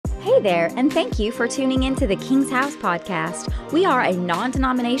there, and thank you for tuning in to the King's House podcast. We are a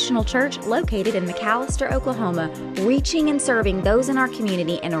non-denominational church located in McAlester, Oklahoma, reaching and serving those in our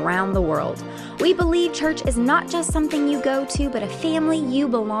community and around the world. We believe church is not just something you go to, but a family you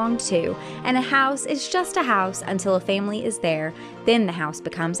belong to. And a house is just a house until a family is there. Then the house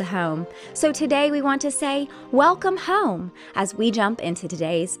becomes a home. So today we want to say, welcome home, as we jump into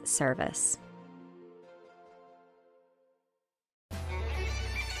today's service.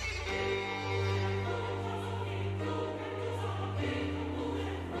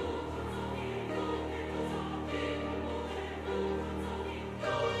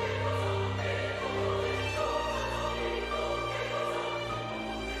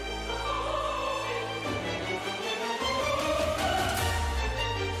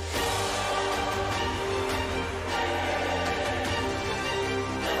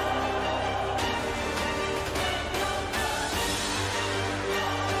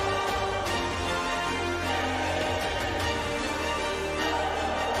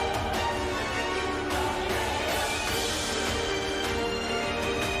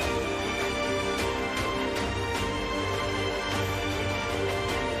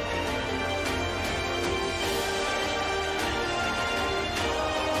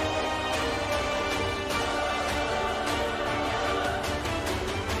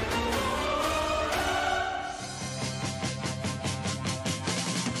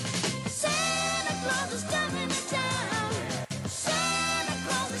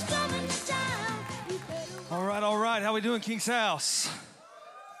 How we doing, King's House?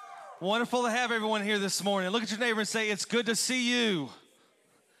 Wonderful to have everyone here this morning. Look at your neighbor and say, it's good to see you.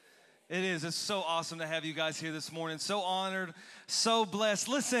 It is. It's so awesome to have you guys here this morning. So honored, so blessed.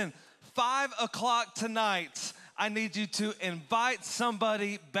 Listen, 5 o'clock tonight, I need you to invite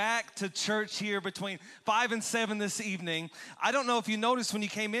somebody back to church here between 5 and 7 this evening. I don't know if you noticed when you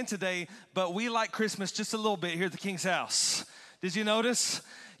came in today, but we like Christmas just a little bit here at the King's House. Did you notice?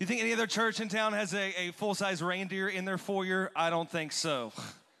 You think any other church in town has a full-size reindeer in their foyer? I don't think so.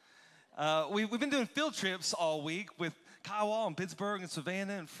 We've been doing field trips all week with Kyle and Pittsburgh and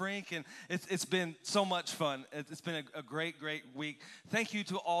Savannah and Frank, and it's been so much fun. It's been a great, great week. Thank you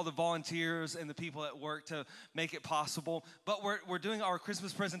to all the volunteers and the people at work to make it possible. But we're doing our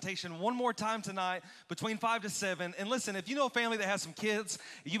Christmas presentation one more time tonight between 5 to 7. And listen, if you know a family that has some kids,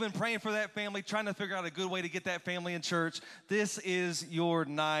 you've been praying for that family, trying to figure out a good way to get that family in church, this is your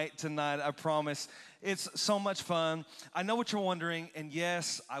night tonight, I promise. It's so much fun. I know what you're wondering, and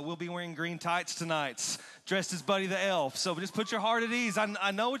yes, I will be wearing green tights tonight, dressed as Buddy the Elf. So just put your heart at ease. I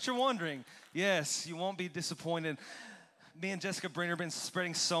know what you're wondering. Yes, you won't be disappointed. Me and Jessica Brenner have been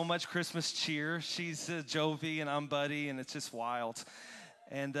spreading so much Christmas cheer. She's Jovi, and I'm Buddy, and it's just wild.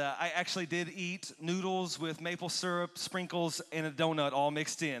 And I actually did eat noodles with maple syrup, sprinkles, and a donut all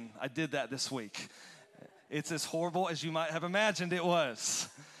mixed in. I did that this week. It's as horrible as you might have imagined it was.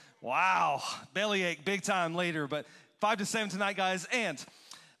 Wow, bellyache big time later, but 5 to 7 tonight, guys. And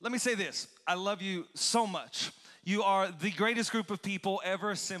let me say this, I love you so much. You are the greatest group of people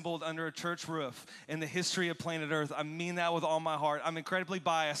ever assembled under a church roof in the history of planet Earth. I mean that with all my heart. I'm incredibly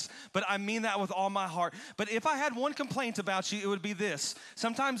biased, but I mean that with all my heart. But if I had one complaint about you, it would be this.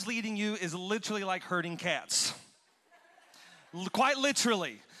 Sometimes leading you is literally like herding cats. Quite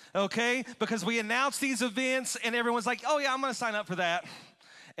literally, okay? Because we announce these events and everyone's like, oh yeah, I'm gonna sign up for that.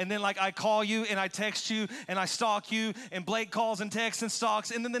 And then like I call you and I text you and I stalk you and Blake calls and texts and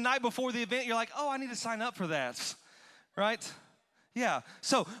stalks. And then the night before the event, you're like, oh, I need to sign up for that, right? Yeah,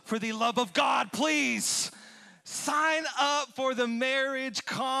 so for the love of God, please sign up for the marriage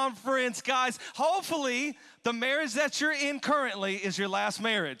conference, guys. Hopefully the marriage that you're in currently is your last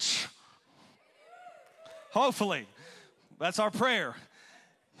marriage. Hopefully, that's our prayer.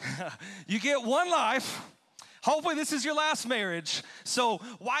 You get one life. Hopefully this is your last marriage, so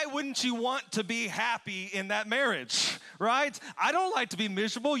why wouldn't you want to be happy in that marriage, right? I don't like to be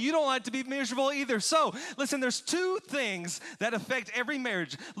miserable. You don't like to be miserable either. So listen, there's 2 things that affect every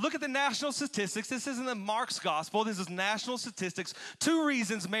marriage. Look at the national statistics. This isn't the Mark's gospel. This is national statistics. 2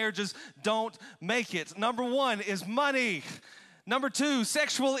 reasons marriages don't make it. Number 1 is money. Number 2,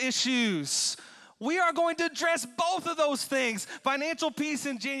 sexual issues. We are going to address both of those things. Financial peace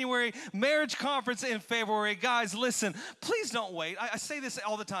in January, marriage conference in February. Guys, listen, please don't wait. I say this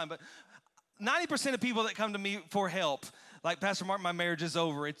all the time, but 90% of people that come to me for help, like, Pastor Mark, my marriage is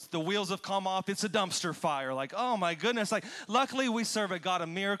over. It's the wheels have come off. It's a dumpster fire. Like, oh my goodness. Like, luckily we serve a God of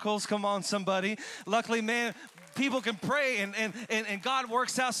miracles. Come on, somebody. Luckily, man, people can pray and God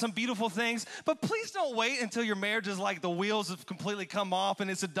works out some beautiful things. But please don't wait until your marriage is like the wheels have completely come off and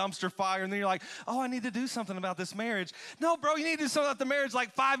it's a dumpster fire. And then you're like, oh, I need to do something about this marriage. No, bro, you need to do something about the marriage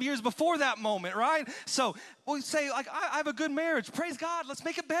like 5 years before that moment, right? So we say, like, I have a good marriage. Praise God. Let's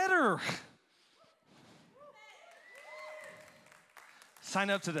make it better. Sign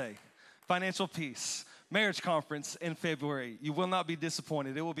up today. Financial Peace. Marriage conference in February. You will not be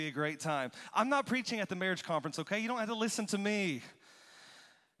disappointed. It will be a great time. I'm not preaching at the marriage conference, okay? You don't have to listen to me.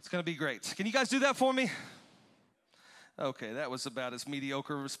 It's going to be great. Can you guys do that for me? Okay, that was about as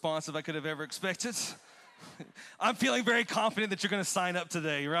mediocre a response as I could have ever expected. I'm feeling very confident that you're going to sign up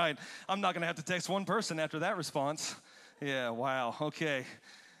today, right? I'm not going to have to text one person after that response. Yeah, wow, okay.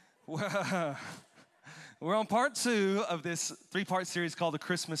 We're on part 2 of this 3-part series called The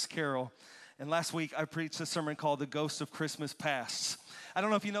Christmas Carol. And last week, I preached a sermon called The Ghost of Christmas Past. I don't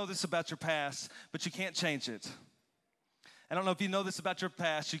know if you know this about your past, but you can't change it. I don't know if you know this about your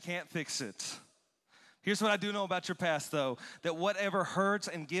past, you can't fix it. Here's what I do know about your past, though, that whatever hurts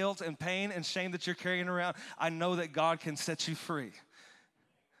and guilt and pain and shame that you're carrying around, I know that God can set you free.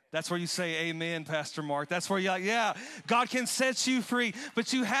 That's where you say amen, Pastor Mark. That's where you're like, yeah, God can set you free,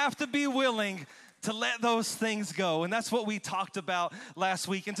 but you have to be willing to let those things go. And that's what we talked about last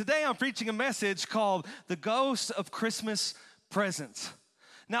week. And today I'm preaching a message called The Ghost of Christmas Presents.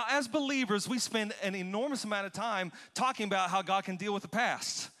 Now, as believers, we spend an enormous amount of time talking about how God can deal with the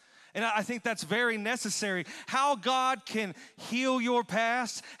past. And I think that's very necessary. How God can heal your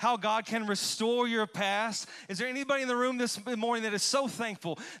past, how God can restore your past. Is there anybody in the room this morning that is so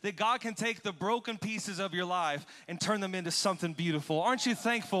thankful that God can take the broken pieces of your life and turn them into something beautiful? Aren't you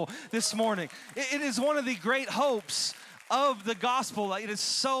thankful this morning? It is one of the great hopes of the gospel. It is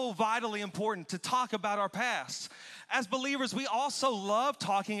so vitally important to talk about our past. As believers, we also love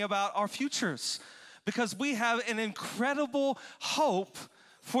talking about our futures because we have an incredible hope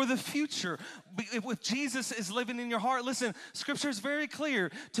for the future. If Jesus is living in your heart, listen, Scripture is very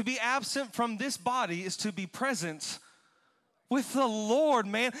clear. To be absent from this body is to be present with the Lord,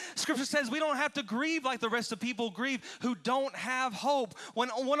 man. Scripture says we don't have to grieve like the rest of people grieve who don't have hope. When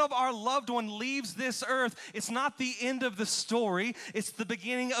one of our loved one leaves this earth, it's not the end of the story. It's the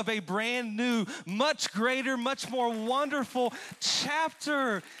beginning of a brand new, much greater, much more wonderful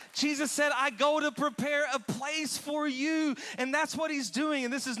chapter. Jesus said, I go to prepare a place for you. And that's what he's doing.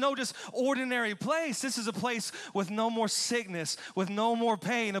 And this is no just ordinary place. This is a place with no more sickness, with no more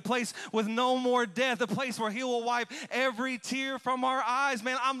pain, a place with no more death, a place where he will wipe every tear from our eyes.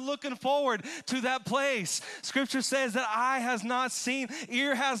 Man, I'm looking forward to that place. Scripture says that eye has not seen,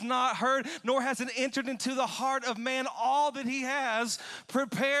 ear has not heard, nor has it entered into the heart of man all that he has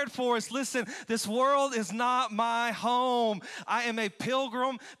prepared for us. Listen, this world is not my home. I am a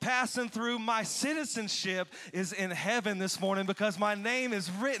pilgrim passing through. My citizenship is in heaven this morning because my name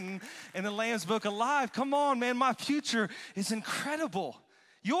is written in the Lamb's Book of Life. Come on, man, my future is incredible.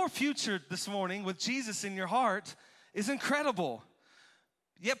 Your future this morning with Jesus in your heart is incredible.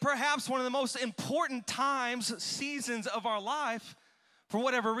 Yet perhaps one of the most important times, seasons of our life, for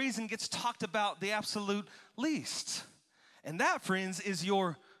whatever reason, gets talked about the absolute least. And that, friends, is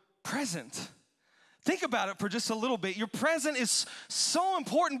your present. Think about it for just a little bit. Your present is so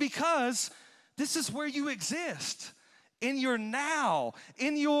important because this is where you exist. In your now,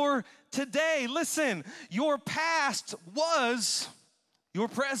 in your today. Listen, your past was your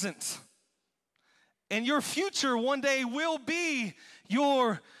present. And your future one day will be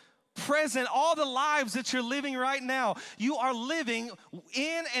your present. All the lives that you're living right now, you are living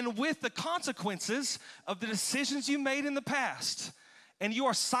in and with the consequences of the decisions you made in the past. And you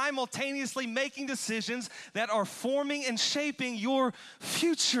are simultaneously making decisions that are forming and shaping your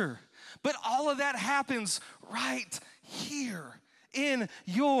future. But all of that happens right here in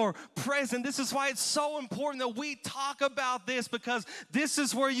your present. This is why it's so important that we talk about this, because this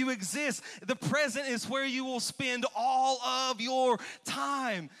is where you exist. The present is where you will spend all of your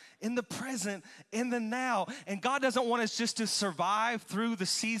time, in the present, in the now. And God doesn't want us just to survive through the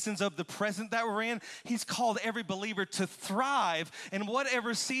seasons of the present that we're in. He's called every believer to thrive in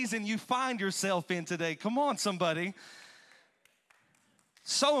whatever season you find yourself in today. Come on, somebody.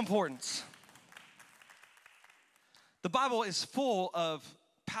 So important. The Bible is full of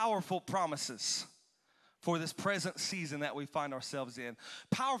powerful promises for this present season that we find ourselves in.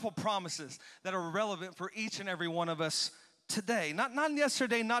 Powerful promises that are relevant for each and every one of us today. Not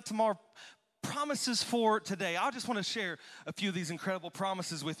yesterday, not tomorrow. Promises for today. I just want to share a few of these incredible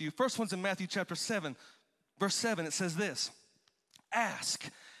promises with you. First one's in Matthew chapter 7, verse 7. It says this: ask,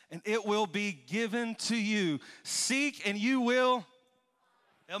 and it will be given to you. Seek, and you will.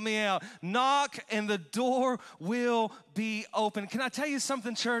 Help me out. Knock and the door will be open. Can I tell you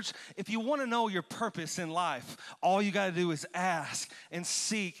something, church? If you want to know your purpose in life, all you got to do is ask and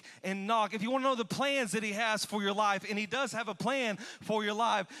seek and knock. If you want to know the plans that he has for your life, and he does have a plan for your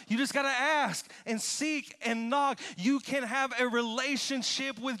life, you just got to ask and seek and knock. You can have a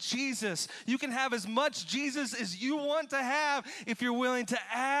relationship with Jesus. You can have as much Jesus as you want to have if you're willing to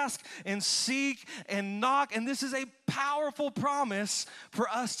ask and seek and knock. And this is a powerful promise for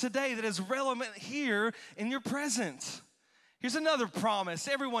us today that is relevant here in your present. Here's another promise.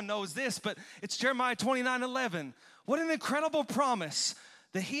 Everyone knows this, but it's Jeremiah 29:11. What an incredible promise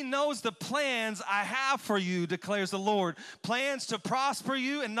that he knows the plans I have for you, declares the Lord. Plans to prosper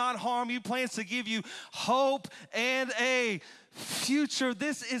you and not harm you. Plans to give you hope and a future.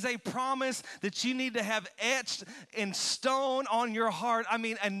 This is a promise that you need to have etched in stone on your heart. I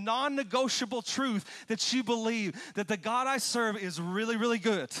mean, a non-negotiable truth that you believe that the God I serve is really, really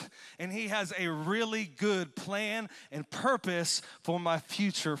good. And he has a really good plan and purpose for my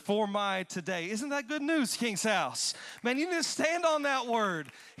future, for my today. Isn't that good news, King's House? Man, you need to stand on that word.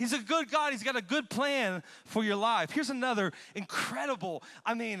 He's a good God. He's got a good plan for your life. Here's another incredible,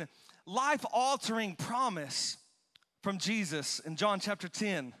 life-altering promise from Jesus in John chapter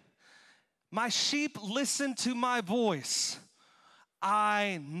 10. My sheep listen to my voice.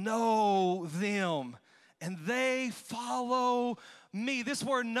 I know them, and they follow me. This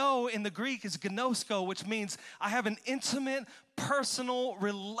word know in the Greek is gnosko, which means I have an intimate, personal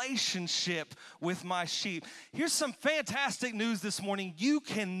relationship with my sheep. Here's some fantastic news this morning. You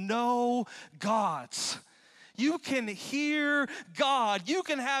can know God's. You can hear God. You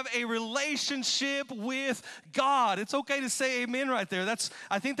can have a relationship with God. It's okay to say amen right there.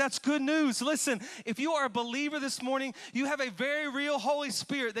 I think that's good news. Listen, if you are a believer this morning, you have a very real Holy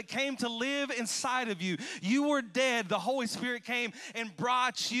Spirit that came to live inside of you. You were dead. The Holy Spirit came and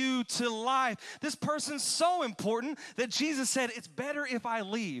brought you to life. This person's so important that Jesus said, it's better if I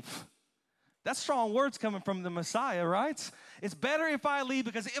leave. That's strong words coming from the Messiah, right? It's better if I leave,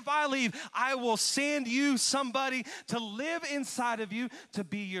 because if I leave, I will send you somebody to live inside of you, to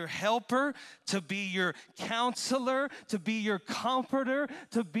be your helper, to be your counselor, to be your comforter,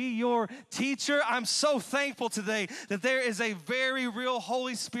 to be your teacher. I'm so thankful today that there is a very real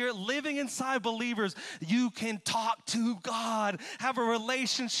Holy Spirit living inside believers. You can talk to God, have a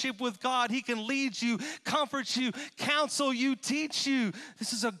relationship with God. He can lead you, comfort you, counsel you, teach you.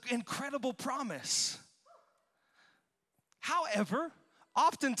 This is an incredible promise. However,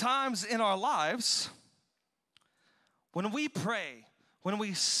 oftentimes in our lives, when we pray, when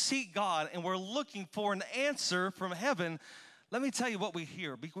we seek God and we're looking for an answer from heaven, let me tell you what we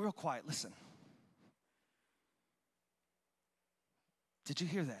hear. Be real quiet. Listen. Did you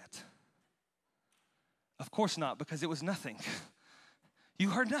hear that? Of course not, because it was nothing. You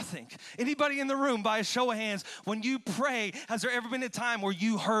heard nothing. Anybody in the room, by a show of hands, when you pray, has there ever been a time where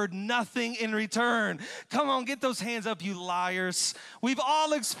you heard nothing in return? Come on, get those hands up, you liars. We've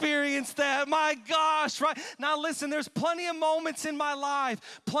all experienced that. My gosh, right? Now listen, there's plenty of moments in my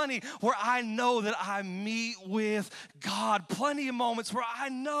life, plenty where I know that I meet with God. Plenty of moments where I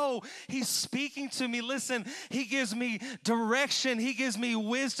know he's speaking to me. Listen, he gives me direction. He gives me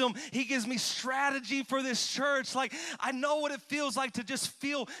wisdom. He gives me strategy for this church. Like, I know what it feels like to just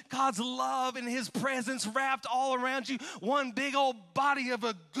feel God's love and his presence wrapped all around you. One big old body of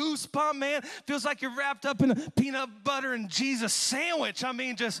a goosebump, man. Feels like you're wrapped up in a peanut butter and Jesus sandwich. I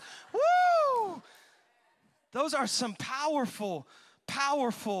mean, just, woo! Those are some powerful,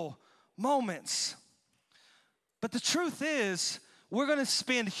 powerful moments. But the truth is, we're going to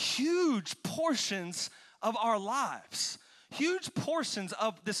spend huge portions of our lives, huge portions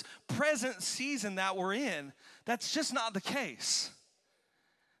of this present season that we're in. That's just not the case.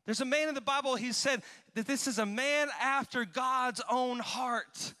 There's a man in the Bible, he said that this is a man after God's own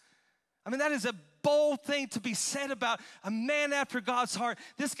heart. I mean, that is a bold thing to be said about a man after God's heart.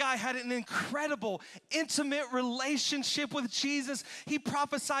 This guy had an incredible, intimate relationship with Jesus. He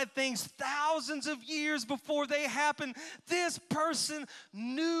prophesied things thousands of years before they happened. This person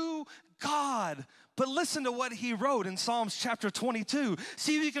knew God. But listen to what he wrote in Psalms chapter 22.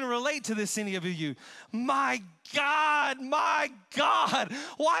 See if you can relate to this, any of you. My God, why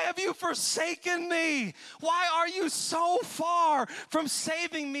have you forsaken me? Why are you so far from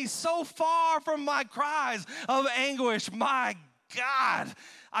saving me, so far from my cries of anguish? My God,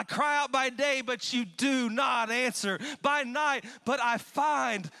 I cry out by day, but you do not answer. By night, but I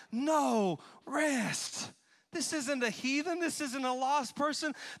find no rest. This isn't a heathen. This isn't a lost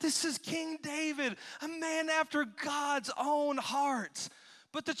person. This is King David, a man after God's own heart.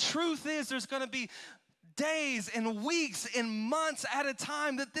 But the truth is, there's going to be days and weeks and months at a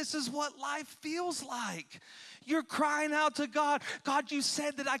time that this is what life feels like. You're crying out to God. God, you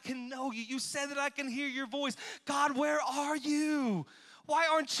said that I can know you. You said that I can hear your voice. God, where are you? Why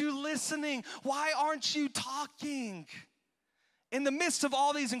aren't you listening? Why aren't you talking? In the midst of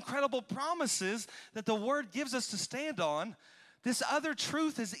all these incredible promises that the Word gives us to stand on, this other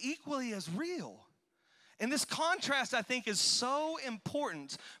truth is equally as real. And this contrast, I think, is so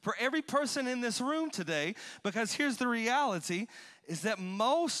important for every person in this room today, because here's the reality, is that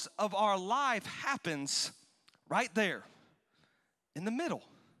most of our life happens right there in the middle.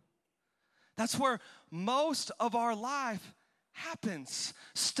 That's where most of our life happens,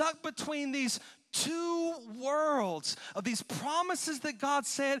 stuck between these two worlds of these promises that God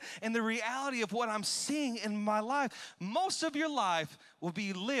said and the reality of what I'm seeing in my life. Most of your life will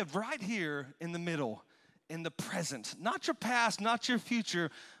be lived right here in the middle, in the present. Not your past, not your future,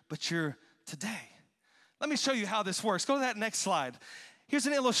 but your today. Let me show you how this works. Go to that next slide. Here's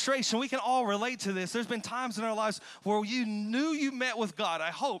an illustration. We can all relate to this. There's been times in our lives where you knew you met with God, I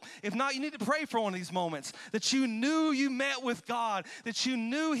hope. If not, you need to pray for one of these moments. That you knew you met with God. That you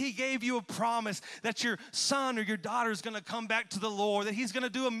knew He gave you a promise. That your son or your daughter is going to come back to the Lord. That He's going to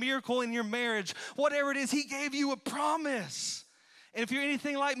do a miracle in your marriage. Whatever it is, He gave you a promise. And if you're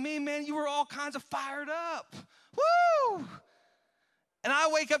anything like me, man, you were all kinds of fired up. Woo! And I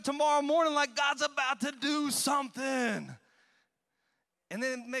wake up tomorrow morning like God's about to do something. And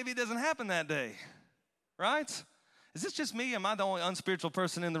then maybe it doesn't happen that day, right? Is this just me? Am I the only unspiritual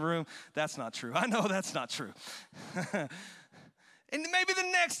person in the room? That's not true. I know that's not true. And maybe the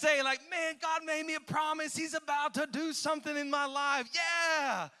next day, like, man, God made me a promise. He's about to do something in my life.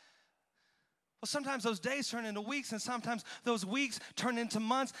 Yeah. Well, sometimes those days turn into weeks, and sometimes those weeks turn into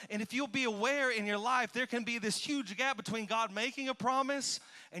months. And if you'll be aware in your life, there can be this huge gap between God making a promise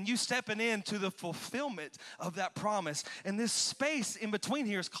and you stepping into the fulfillment of that promise. And this space in between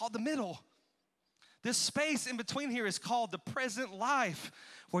here is called the middle. This space in between here is called the present life,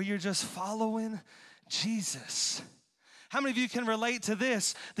 where you're just following Jesus. How many of you can relate to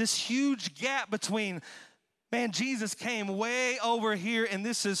this huge gap between, man, Jesus came way over here, and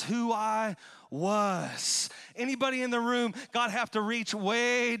this is who I was. Anybody in the room, God have to reach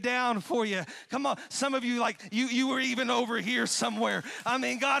way down for you? Come on, some of you, like, you were even over here somewhere. I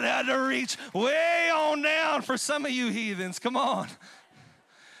mean, God had to reach way on down for some of you heathens. Come on.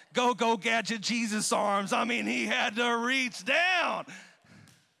 Go, gadget Jesus arms. I mean, He had to reach down.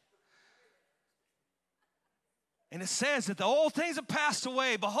 And it says that the old things have passed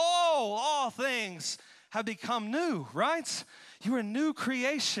away. Behold, all things have become new, right? You're a new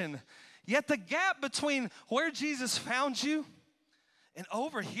creation. Yet the gap between where Jesus found you and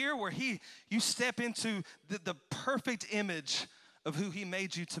over here where you step into the perfect image of who He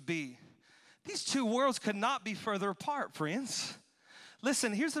made you to be, these two worlds could not be further apart, friends.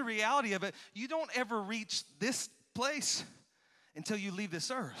 Listen, here's the reality of it. You don't ever reach this place until you leave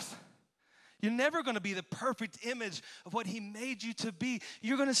this earth. You're never going to be the perfect image of what He made you to be.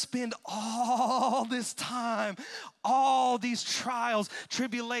 You're going to spend all this time, all these trials,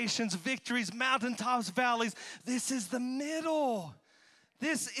 tribulations, victories, mountaintops, valleys. This is the middle.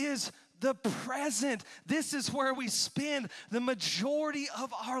 This is the present. This is where we spend the majority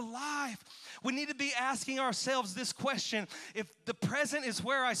of our life. We need to be asking ourselves this question: if the present is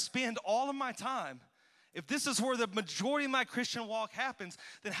where I spend all of my time, if this is where the majority of my Christian walk happens,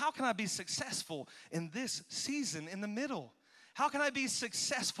 then how can I be successful in this season, in the middle? How can I be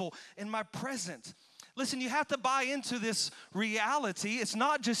successful in my present? Listen, you have to buy into this reality. It's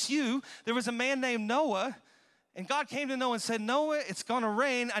not just you. There was a man named Noah, and God came to Noah and said, Noah, it's going to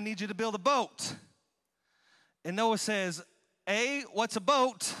rain. I need you to build a boat. And Noah says, A, what's a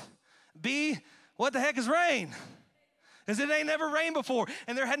boat? B, what the heck is rain? Because it ain't never rained before,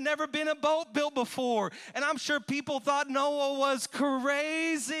 and there had never been a boat built before. And I'm sure people thought Noah was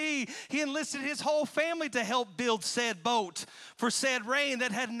crazy. He enlisted his whole family to help build said boat for said rain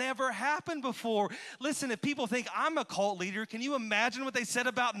that had never happened before. Listen, if people think I'm a cult leader, can you imagine what they said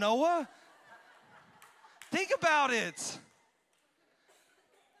about Noah? Think about it.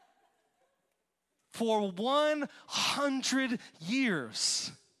 For 100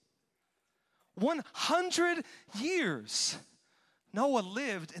 years, 100 years, Noah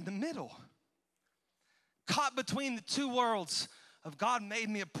lived in the middle, caught between the two worlds of God made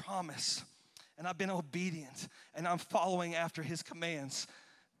me a promise, and I've been obedient, and I'm following after His commands.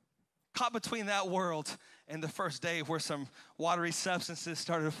 Caught between that world and the first day where some watery substances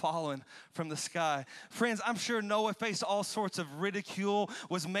started falling from the sky. Friends, I'm sure Noah faced all sorts of ridicule,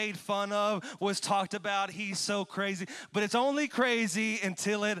 was made fun of, was talked about. He's so crazy. But it's only crazy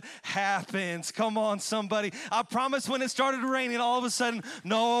until it happens. Come on, somebody. I promise when it started raining, all of a sudden,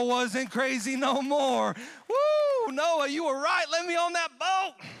 Noah wasn't crazy no more. Woo! Noah, you were right. Let me on that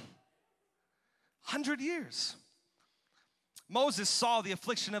boat. 100 years. Moses saw the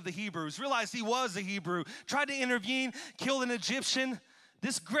affliction of the Hebrews, realized he was a Hebrew, tried to intervene, killed an Egyptian.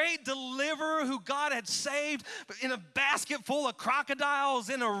 This great deliverer who God had saved in a basket full of crocodiles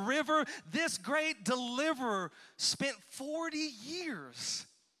in a river, this great deliverer spent 40 years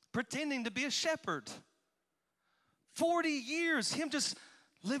pretending to be a shepherd. 40 years, him just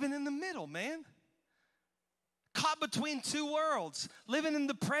living in the middle, man. Caught between two worlds, living in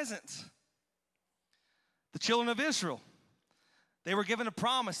the present. The children of Israel, they were given a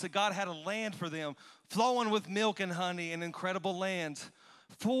promise that God had a land for them, flowing with milk and honey, an incredible land.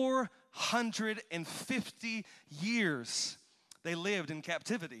 450 years they lived in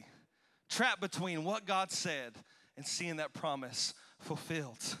captivity, trapped between what God said and seeing that promise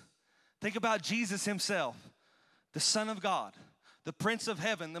fulfilled. Think about Jesus himself, the Son of God, the Prince of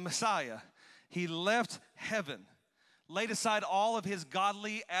Heaven, the Messiah. He left heaven, laid aside all of his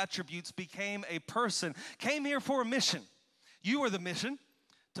godly attributes, became a person, came here for a mission. You are the mission,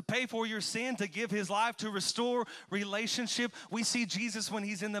 to pay for your sin, to give his life, to restore relationship. We see Jesus when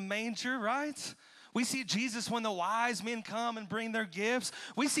he's in the manger, right? We see Jesus when the wise men come and bring their gifts.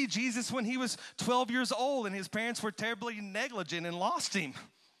 We see Jesus when he was 12 years old and his parents were terribly negligent and lost him.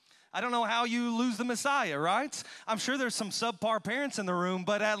 I don't know how you lose the Messiah, right? I'm sure there's some subpar parents in the room,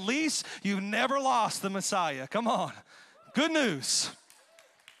 but at least you've never lost the Messiah. Come on. Good news.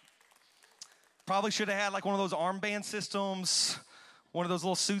 Probably should have had like one of those armband systems, one of those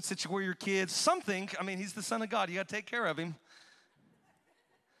little suits that you wear your kids, something. I mean, he's the Son of God. You got to take care of him.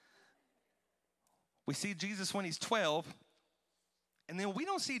 We see Jesus when he's 12, and then we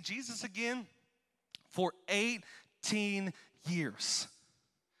don't see Jesus again for 18 years.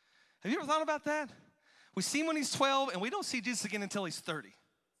 Have you ever thought about that? We see him when he's 12, and we don't see Jesus again until he's 30.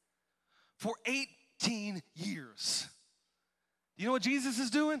 For 18 years. You know what Jesus is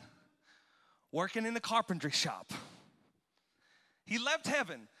doing? Working in the carpentry shop. He left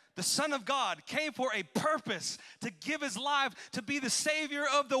heaven. The Son of God came for a purpose, to give his life, to be the Savior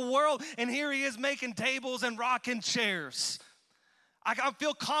of the world. And here he is making tables and rocking chairs. I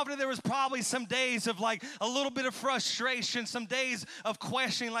feel confident there was probably some days of like a little bit of frustration, some days of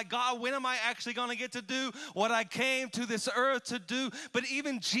questioning, like, God, when am I actually going to get to do what I came to this earth to do? But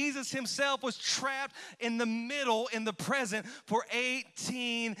even Jesus himself was trapped in the middle, in the present, for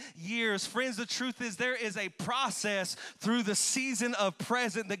 18 years. Friends, the truth is there is a process through the season of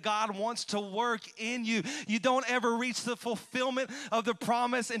present that God wants to work in you. You don't ever reach the fulfillment of the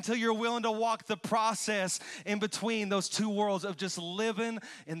promise until you're willing to walk the process in between those two worlds of just living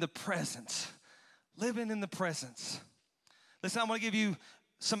in the present. Living in the present. Listen, I want to give you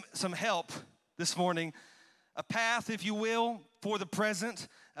some help this morning. A path, if you will, for the present.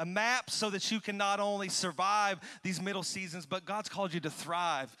 A map so that you can not only survive these middle seasons, but God's called you to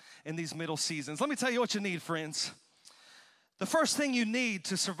thrive in these middle seasons. Let me tell you what you need, friends. The first thing you need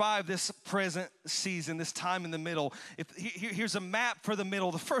to survive this present season, this time in the middle, here's a map for the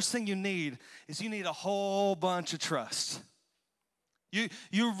middle. The first thing you need is you need a whole bunch of trust.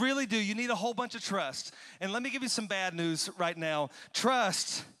 You really do. You need a whole bunch of trust. And let me give you some bad news right now.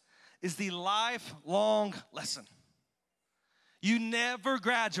 Trust is the lifelong lesson. You never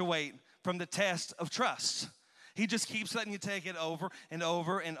graduate from the test of trust. He just keeps letting you take it over and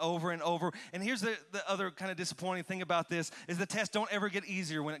over and over and over. And here's the other kind of disappointing thing about this is the tests don't ever get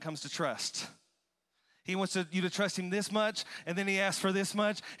easier when it comes to trust. He wants you to trust him this much, and then he asks for this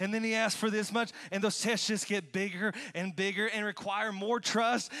much, and then he asks for this much, and those tests just get bigger and bigger and require more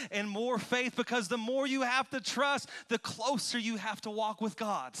trust and more faith, because the more you have to trust, the closer you have to walk with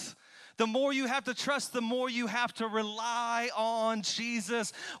God. The more you have to trust, the more you have to rely on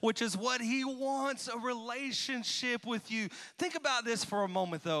Jesus, which is what he wants, a relationship with you. Think about this for a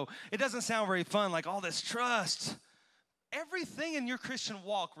moment, though. It doesn't sound very fun, like all this trust. Everything in your Christian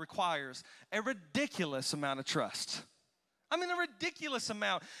walk requires a ridiculous amount of trust. I mean, a ridiculous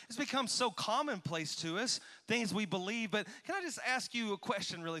amount. It's become so commonplace to us, things we believe. But can I just ask you a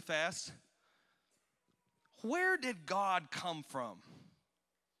question really fast? Where did God come from?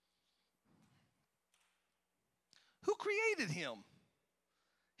 Who created him?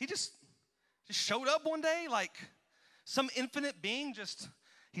 He just showed up one day like some infinite being,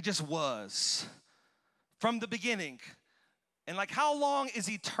 he just was from the beginning. And like, how long is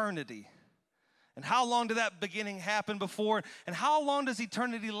eternity? And how long did that beginning happen before? And how long does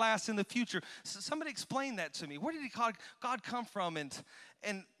eternity last in the future? So somebody explain that to me. Where did God come from?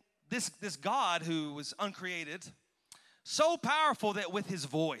 And this God who was uncreated, so powerful that with his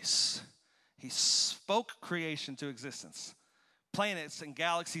voice, he spoke creation to existence. Planets and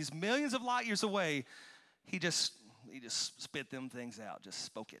galaxies millions of light years away, he just spit them things out, just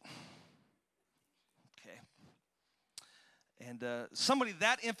spoke it. Okay. And somebody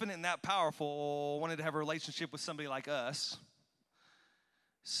that infinite and that powerful wanted to have a relationship with somebody like us.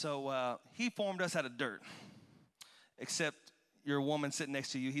 So he formed us out of dirt. Except your woman sitting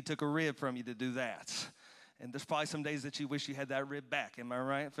next to you, he took a rib from you to do that. And there's probably some days that you wish you had that rib back. Am I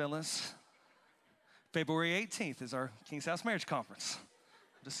right, fellas? February 18th is our King's House Marriage Conference.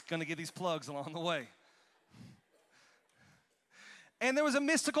 I'm just going to give these plugs along the way. And there was a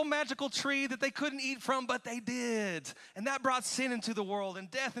mystical, magical tree that they couldn't eat from, but they did. And that brought sin into the world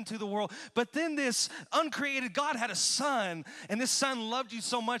and death into the world. But then this uncreated God had a son, and this son loved you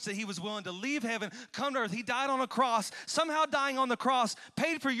so much that he was willing to leave heaven, come to earth. He died on a cross, somehow dying on the cross,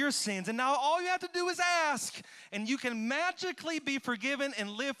 paid for your sins. And now all you have to do is ask, and you can magically be forgiven and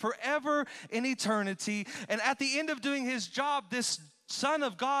live forever in eternity. And at the end of doing his job, this Son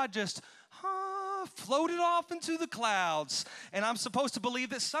of God just floated off into the clouds. And I'm supposed to believe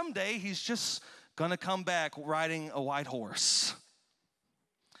that someday he's just gonna come back riding a white horse.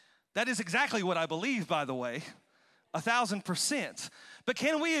 That is exactly what I believe, by the way, 1,000%. But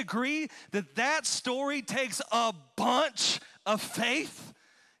can we agree that that story takes a bunch of faith?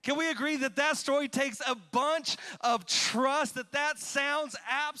 Can we agree that that story takes a bunch of trust, that sounds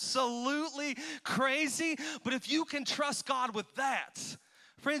absolutely crazy? But if you can trust God with that,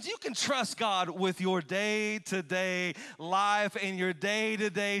 friends, you can trust God with your day-to-day life and your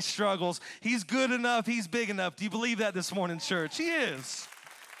day-to-day struggles. He's good enough. He's big enough. Do you believe that this morning, church? He is.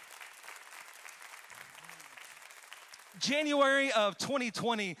 January of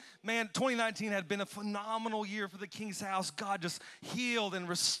 2020, man, 2019 had been a phenomenal year for the King's House. God just healed and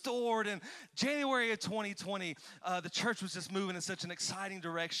restored. And January of 2020, the church was just moving in such an exciting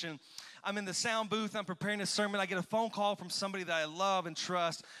direction. I'm in the sound booth. I'm preparing a sermon. I get a phone call from somebody that I love and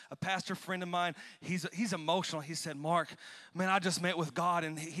trust, a pastor friend of mine. He's emotional. He said, Mark, man, I just met with God,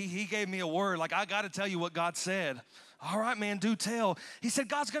 and he gave me a word. Like, I got to tell you what God said. All right, man, do tell. He said,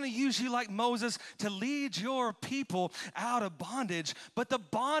 God's going to use you like Moses to lead your people out of bondage. But the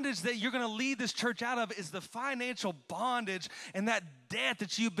bondage that you're going to lead this church out of is the financial bondage and that debt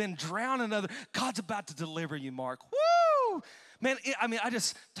that you've been drowning under. God's about to deliver you, Mark. Woo! Man, I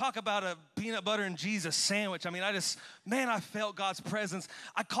just talk about a peanut butter and Jesus sandwich. I felt God's presence.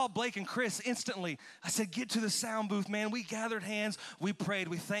 I called Blake and Chris instantly. I said, get to the sound booth, man. We gathered hands. We prayed.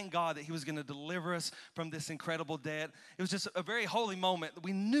 We thanked God that he was going to deliver us from this incredible debt. It was just a very holy moment.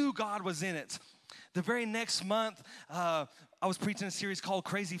 We knew God was in it. The very next month, I was preaching a series called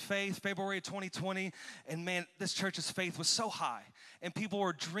Crazy Faith, February 2020, and man, this church's faith was so high, and people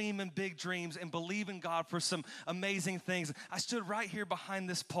were dreaming big dreams and believing God for some amazing things. I stood right here behind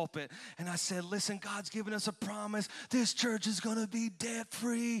this pulpit, and I said, listen, God's given us a promise. This church is going to be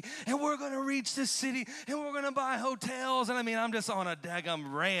debt-free, and we're going to reach this city, and we're going to buy hotels, and I'm just on a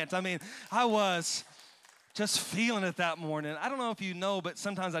daggum rant. I was just feeling it that morning. I don't know if you know, but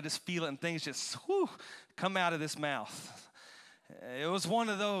sometimes I just feel it and things just come out of this mouth. It was one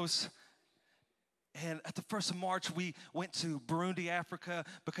of those. And at the 1st of March, we went to Burundi, Africa,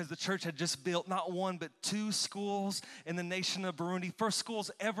 because the church had just built not one, but 2 schools in the nation of Burundi. First schools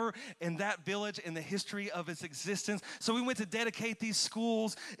ever in that village in the history of its existence. So we went to dedicate these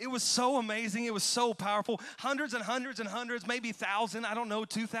schools. It was so amazing. It was so powerful. Hundreds and hundreds and hundreds, maybe 1,000,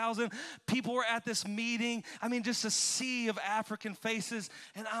 2,000 people were at this meeting. Just a sea of African faces.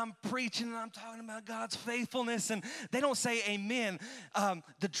 And I'm preaching and I'm talking about God's faithfulness. And they don't say amen.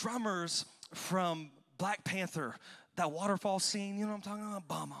 The drummers from Black Panther, that waterfall scene, you know what I'm talking about?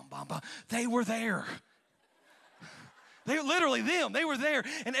 Bum, bum, bum, bum. They were there. They literally them. They were there.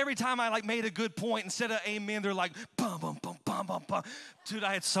 And every time I made a good point, instead of amen, they're like, bum, bum, bum, bum, bum, bum. Dude,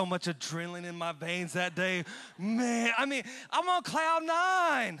 I had so much adrenaline in my veins that day. Man, I'm on cloud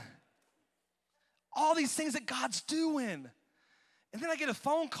 9. All these things that God's doing. And then I get a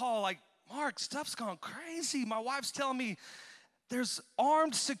phone call like, Mark, stuff's gone crazy. My wife's telling me, there's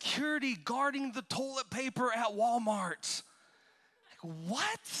armed security guarding the toilet paper at Walmart.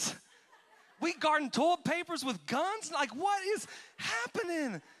 What? We guarding toilet papers with guns? What is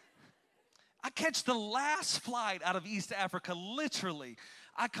happening? I catch the last flight out of East Africa, literally.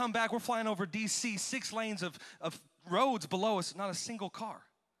 I come back, we're flying over D.C., 6 lanes of roads below us, not a single car.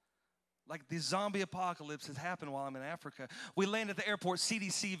 Like the zombie apocalypse has happened while I'm in Africa. We land at the airport.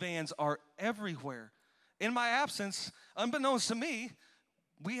 CDC vans are everywhere. In my absence, unbeknownst to me,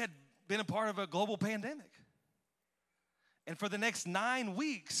 we had been a part of a global pandemic. And for the next 9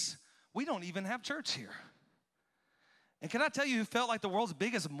 weeks, we don't even have church here. And can I tell you who felt like the world's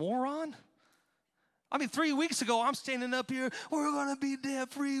biggest moron? I mean, 3 weeks ago, I'm standing up here, we're going to be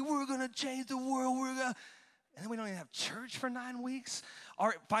debt-free, we're going to change the world, and then we don't even have church for 9 weeks.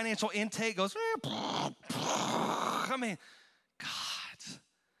 Our financial intake goes, I mean, God.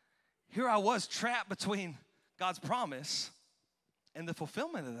 Here I was trapped between God's promise and the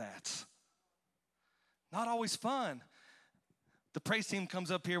fulfillment of that. Not always fun. The praise team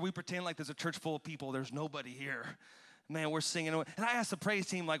comes up here. We pretend like there's a church full of people. There's nobody here. Man, we're singing. And I asked the praise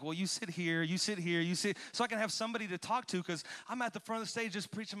team, like, well, you sit here, you sit here, you sit, so I can have somebody to talk to, because I'm at the front of the stage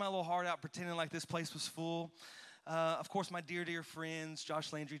just preaching my little heart out, pretending like this place was full. Of course, my dear, dear friends,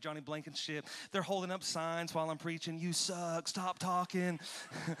 Josh Landry, Johnny Blankenship, they're holding up signs while I'm preaching. You suck, stop talking.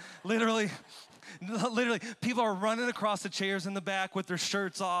 Literally, people are running across the chairs in the back with their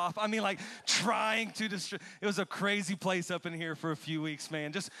shirts off. I mean, like, trying to distract. It was a crazy place up in here for a few weeks,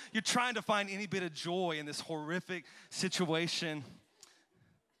 man. Just, you're trying to find any bit of joy in this horrific situation.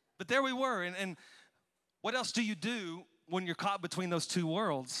 But there we were, and what else do you do when you're caught between those two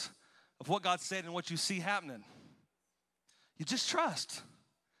worlds of what God said and what you see happening? You just trust.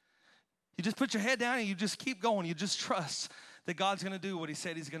 You just put your head down and you just keep going. You just trust that God's going to do what he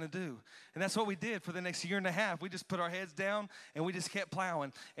said he's going to do. And that's what we did for the next year and a half. We just put our heads down and we just kept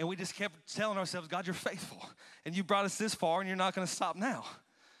plowing. And we just kept telling ourselves, God, you're faithful. And you brought us this far and you're not going to stop now.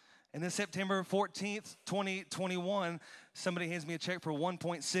 And then September 14th, 2021, somebody hands me a check for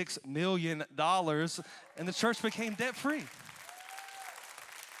 $1.6 million. And the church became debt-free.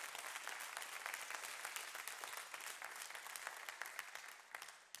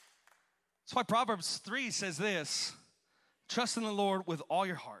 That's why Proverbs 3 says this: trust in the Lord with all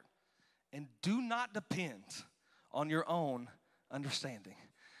your heart and do not depend on your own understanding.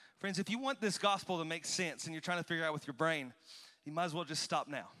 Friends, if you want this gospel to make sense and you're trying to figure out with your brain, you might as well just stop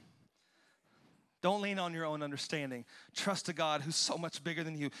now. Don't lean on your own understanding. Trust a God who's so much bigger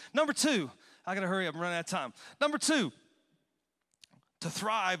than you. Number two, I got to hurry up, I'm running out of time. Number two, to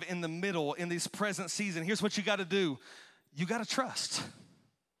thrive in the middle, in this present season, here's what you got to do. You got to trust.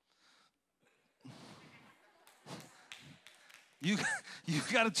 You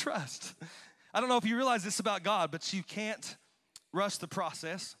got to trust. I don't know if you realize this about God, but you can't rush the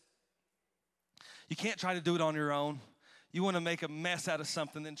process. You can't try to do it on your own. You want to make a mess out of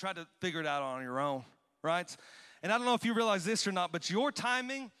something, then try to figure it out on your own, right? And I don't know if you realize this or not, but your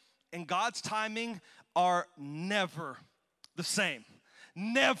timing and God's timing are never the same.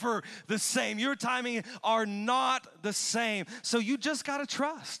 Never the same. Your timing are not the same. So you just got to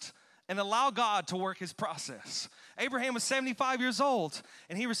trust and allow God to work his process. Abraham was 75 years old,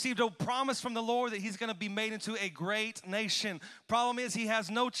 and he received a promise from the Lord that he's going to be made into a great nation. Problem is, he has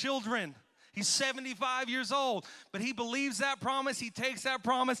no children. He's 75 years old, but he believes that promise. He takes that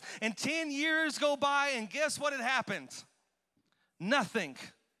promise, and 10 years go by, and guess what had happened? Nothing.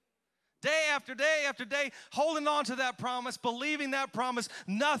 Day after day after day, holding on to that promise, believing that promise,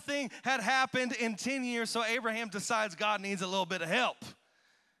 nothing had happened in 10 years, so Abraham decides God needs a little bit of help.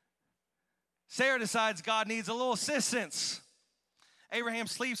 Sarah decides God needs a little assistance. Abraham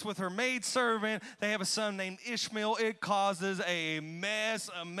sleeps with her maidservant. They have a son named Ishmael. It causes a mess,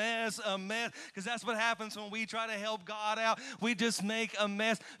 because that's what happens when we try to help God out. We just make a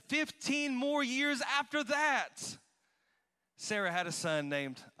mess. 15 more years after that, Sarah had a son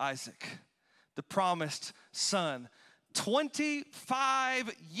named Isaac, the promised son.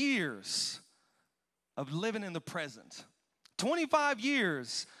 25 years of living in the present. 25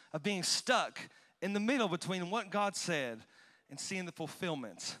 years of being stuck in the middle between what God said and seeing the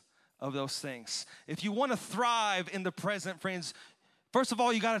fulfillment of those things. If you want to thrive in the present, friends, first of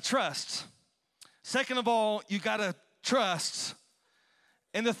all, you got to trust. Second of all, you got to trust.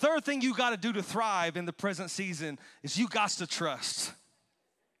 And the third thing you got to do to thrive in the present season is you got to trust.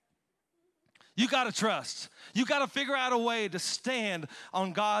 You got to trust. You got to figure out a way to stand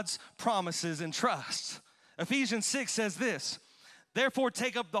on God's promises and trust. Ephesians 6 says this: therefore,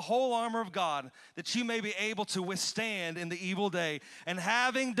 take up the whole armor of God, that you may be able to withstand in the evil day. And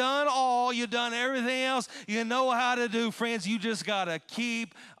having done all, you've done everything else you know how to do, friends, you just got to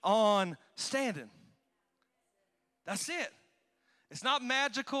keep on standing. That's it. It's not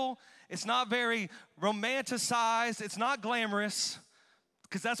magical. It's not very romanticized. It's not glamorous,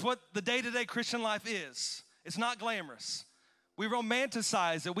 because that's what the day-to-day Christian life is. It's not glamorous. We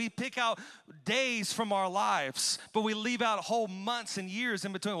romanticize it. We pick out days from our lives, but we leave out whole months and years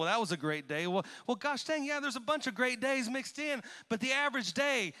in between. Well, that was a great day. Well, gosh dang, yeah, there's a bunch of great days mixed in, but the average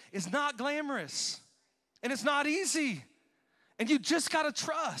day is not glamorous, and it's not easy, and you just got to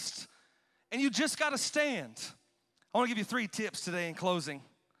trust, and you just got to stand. I want to give you 3 tips today in closing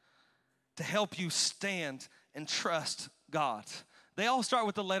to help you stand and trust God. They all start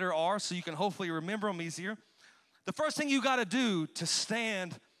with the letter R, so you can hopefully remember them easier. The first thing you got to do to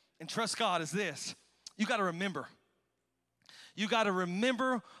stand and trust God is this. You got to remember. You got to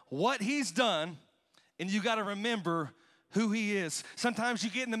remember what He's done, and you got to remember who He is. Sometimes you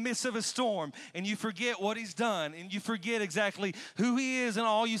get in the midst of a storm and you forget what He's done, and you forget exactly who He is, and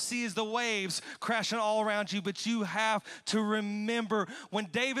all you see is the waves crashing all around you. But you have to remember, when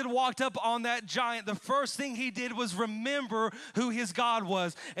David walked up on that giant, the first thing he did was remember who his God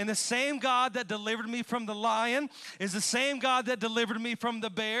was. And the same God that delivered me from the lion is the same God that delivered me from the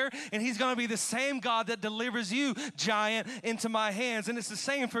bear, and He's going to be the same God that delivers you, giant, into my hands. And it's the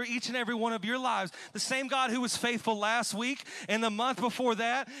same for each and every one of your lives. The same God who was faithful last week and the month before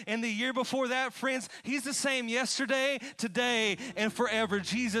that and the year before that, friends, He's the same yesterday, today, and forever.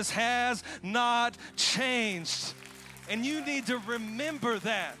 Jesus has not changed. And you need to remember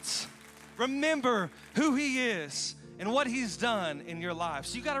that. Remember who He is and what He's done in your life.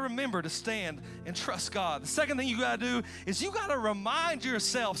 So you got to remember to stand and trust God. The second thing you got to do is you got to remind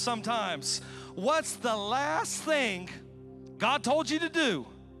yourself sometimes, what's the last thing God told you to do?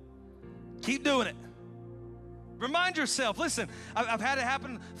 Keep doing it. Remind yourself. Listen, I've had it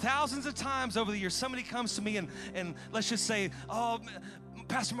happen thousands of times over the years. Somebody comes to me and let's just say, oh,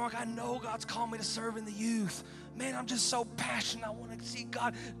 Pastor Mark, I know God's called me to serve in the youth. Man, I'm just so passionate. I want to see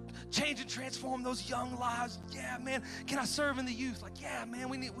God change and transform those young lives. Yeah, man, can I serve in the youth? Like, yeah, man,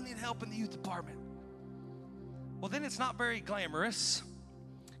 we need help in the youth department. Well, then it's not very glamorous.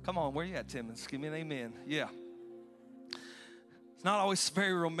 Come on, where you at, Tim? Let's give me an amen. Yeah. It's not always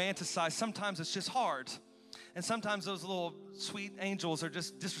very romanticized. Sometimes it's just hard. And sometimes those little sweet angels are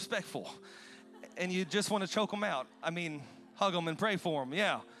just disrespectful, and you just want to choke them out. I mean, hug them and pray for them,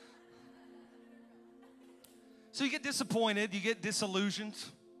 yeah. So you get disappointed, you get disillusioned.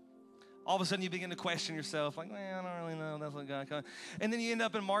 All of a sudden you begin to question yourself, like, man, I don't really know, that's what God can. And then you end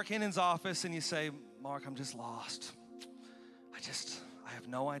up in Mark Hennen's office and you say, Mark, I'm just lost. I have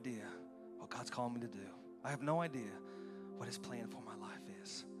no idea what God's called me to do. I have no idea what His plan for my life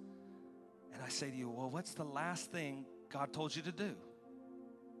is. And I say to you, well, what's the last thing God told you to do?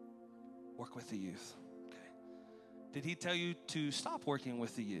 Work with the youth. Okay. Did He tell you to stop working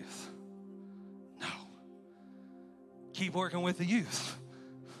with the youth? No. Keep working with the youth.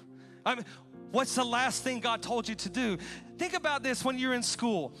 I mean, what's the last thing God told you to do? Think about this when you're in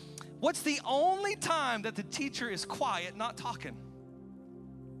school. What's the only time that the teacher is quiet, not talking?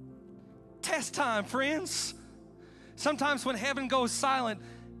 Test time, friends. Sometimes when heaven goes silent,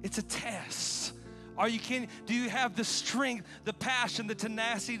 it's a test. Do you have the strength, the passion, the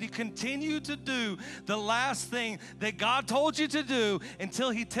tenacity to continue to do the last thing that God told you to do until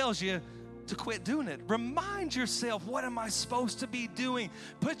He tells you to quit doing it? Remind yourself, what am I supposed to be doing?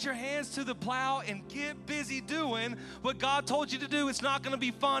 Put your hands to the plow and get busy doing what God told you to do. It's not going to be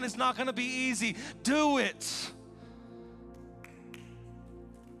fun. It's not going to be easy. Do it.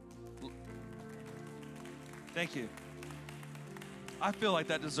 Thank you. I feel like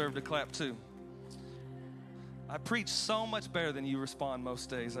that deserved a clap too. I preach so much better than you respond most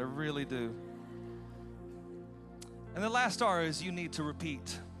days. I really do. And the last R is you need to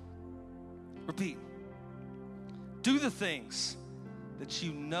repeat. Repeat. Do the things that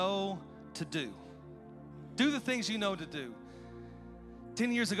you know to do. Do the things you know to do.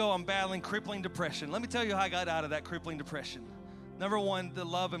 10 years ago, I'm battling crippling depression. Let me tell you how I got out of that crippling depression. Number one, the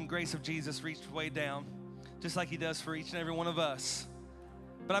love and grace of Jesus reached way down, just like He does for each and every one of us.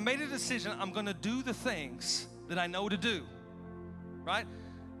 But I made a decision, I'm going to do the things that I know to do, right?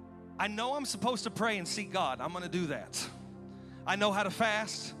 I know I'm supposed to pray and seek God. I'm going to do that. I know how to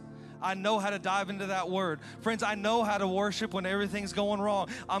fast. I know how to dive into that word. Friends, I know how to worship when everything's going wrong.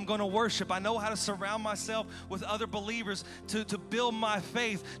 I'm going to worship. I know how to surround myself with other believers to build my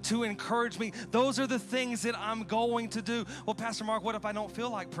faith, to encourage me. Those are the things that I'm going to do. Well, Pastor Mark, what if I don't feel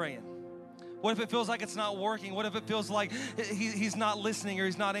like praying? What if it feels like it's not working? What if it feels like he's not listening or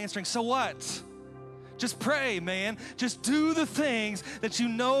He's not answering? So what? Just pray, man. Just do the things that you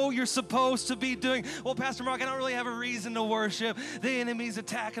know you're supposed to be doing. Well, Pastor Mark, I don't really have a reason to worship. The enemy's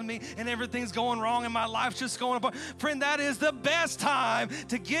attacking me and everything's going wrong and my life's just going apart. Friend, that is the best time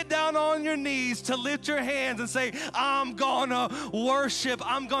to get down on your knees, to lift your hands and say, I'm gonna worship.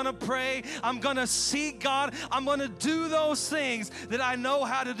 I'm gonna pray. I'm gonna seek God. I'm gonna do those things that I know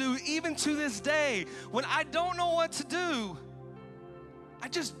how to do. Even to this day, when I don't know what to do, I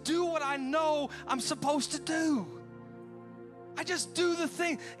just do what I know I'm supposed to do. I just do the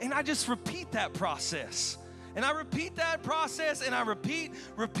thing, and I just repeat that process. And I repeat that process, and I repeat.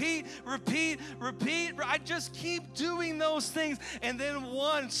 I just keep doing those things. And then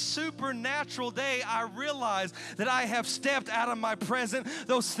one supernatural day, I realize that I have stepped out of my present.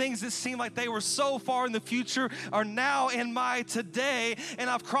 Those things that seem like they were so far in the future are now in my today. And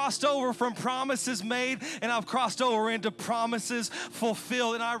I've crossed over from promises made, and I've crossed over into promises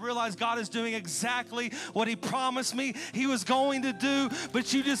fulfilled. And I realize God is doing exactly what He promised me He was going to do.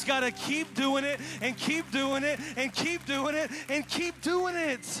 But you just got to keep doing it and keep doing it and keep doing it and keep doing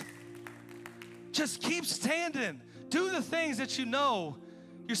it. Just keep standing. Do the things that you know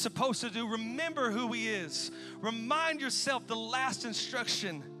you're supposed to do. Remember who He is. Remind yourself the last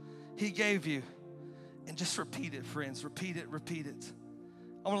instruction He gave you. And just repeat it, friends. Repeat it, repeat it.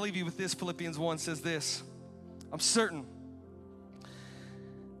 I want to leave you with this. Philippians 1 says this. I'm certain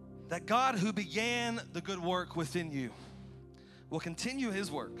that God who began the good work within you will continue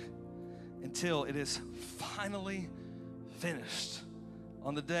His work until it is finally finished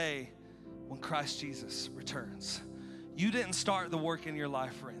on the day when Christ Jesus returns. You didn't start the work in your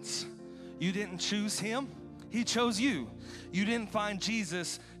life, friends. You didn't choose Him. He chose you. You didn't find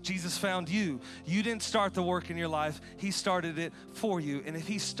Jesus. Jesus found you. You didn't start the work in your life. He started it for you. And if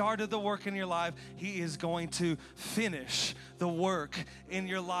He started the work in your life, He is going to finish the work in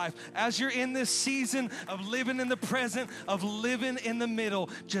your life. As you're in this season of living in the present, of living in the middle,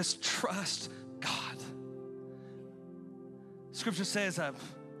 just trust God. Scripture says, I've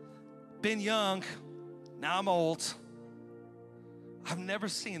been young, now I'm old. I've never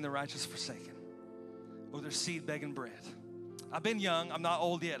seen the righteous forsaken or their seed begging bread. I've been young, I'm not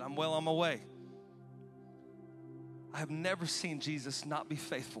old yet, I'm well on my way. I have never seen Jesus not be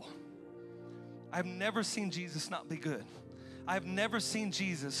faithful. I have never seen Jesus not be good. I have never seen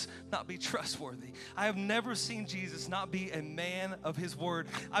Jesus not be trustworthy. I have never seen Jesus not be a man of His word.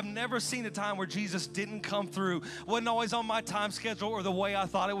 I've never seen a time where Jesus didn't come through. Wasn't always on my time schedule or the way I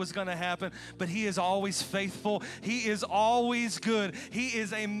thought it was going to happen, but He is always faithful. He is always good. He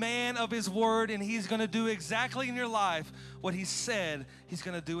is a man of His word, and He's going to do exactly in your life what He said He's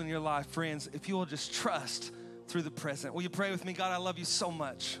going to do in your life. Friends, if you will just trust through the present. Will you pray with me? God, I love you so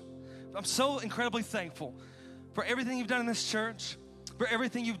much. I'm so incredibly thankful for everything you've done in this church, for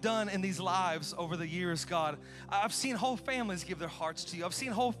everything you've done in these lives over the years, God. I've seen whole families give their hearts to you. I've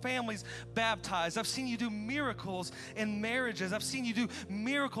seen whole families baptized. I've seen you do miracles in marriages. I've seen you do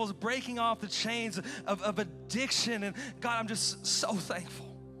miracles breaking off the chains of addiction. And God, I'm just so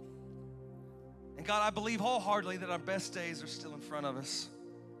thankful. And God, I believe wholeheartedly that our best days are still in front of us.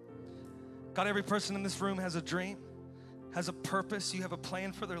 God, every person in this room has a dream, has a purpose. You have a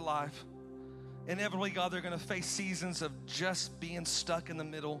plan for their life. Inevitably, God, they're going to face seasons of just being stuck in the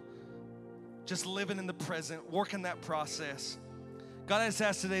middle, just living in the present, working that process. God, I just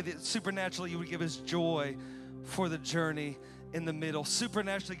ask today that supernaturally you would give us joy for the journey in the middle.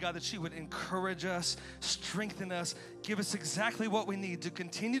 Supernaturally, God, that you would encourage us, strengthen us, give us exactly what we need to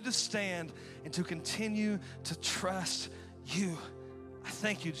continue to stand and to continue to trust you. I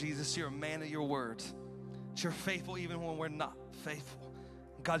thank you, Jesus. You're a man of your word. You're faithful even when we're not faithful.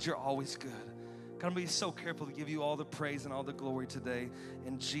 God, you're always good. God, I'm going to be so careful to give you all the praise and all the glory today.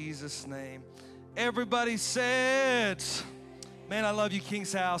 In Jesus' name. Everybody said, man, I love you,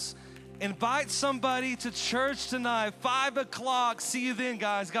 King's House. Invite somebody to church tonight, 5 o'clock. See you then,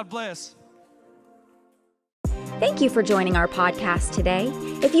 guys. God bless. Thank you for joining our podcast today.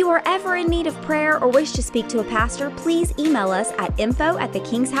 If you are ever in need of prayer or wish to speak to a pastor, please email us at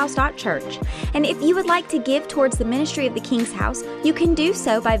info@thekingshouse.church. And if you would like to give towards the ministry of the King's House, you can do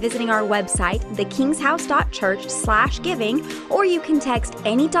so by visiting our website, thekingshouse.church/giving, or you can text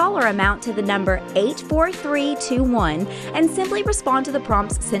any dollar amount to the number 84321 and simply respond to the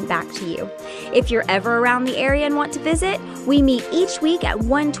prompts sent back to you. If you're ever around the area and want to visit, we meet each week at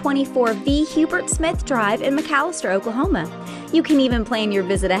 124 V. Hubert Smith Drive in McAllister, Oklahoma. You can even plan your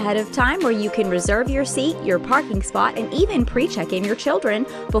visit ahead of time where you can reserve your seat, your parking spot, and even pre-check in your children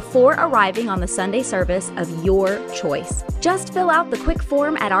before arriving on the Sunday service of your choice. Just fill out the quick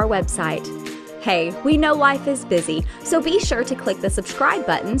form at our website. Hey, we know life is busy, so be sure to click the subscribe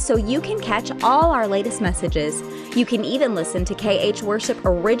button so you can catch all our latest messages. You can even listen to KH Worship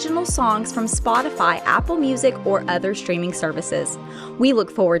original songs from Spotify, Apple Music, or other streaming services. We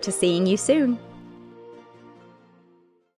look forward to seeing you soon.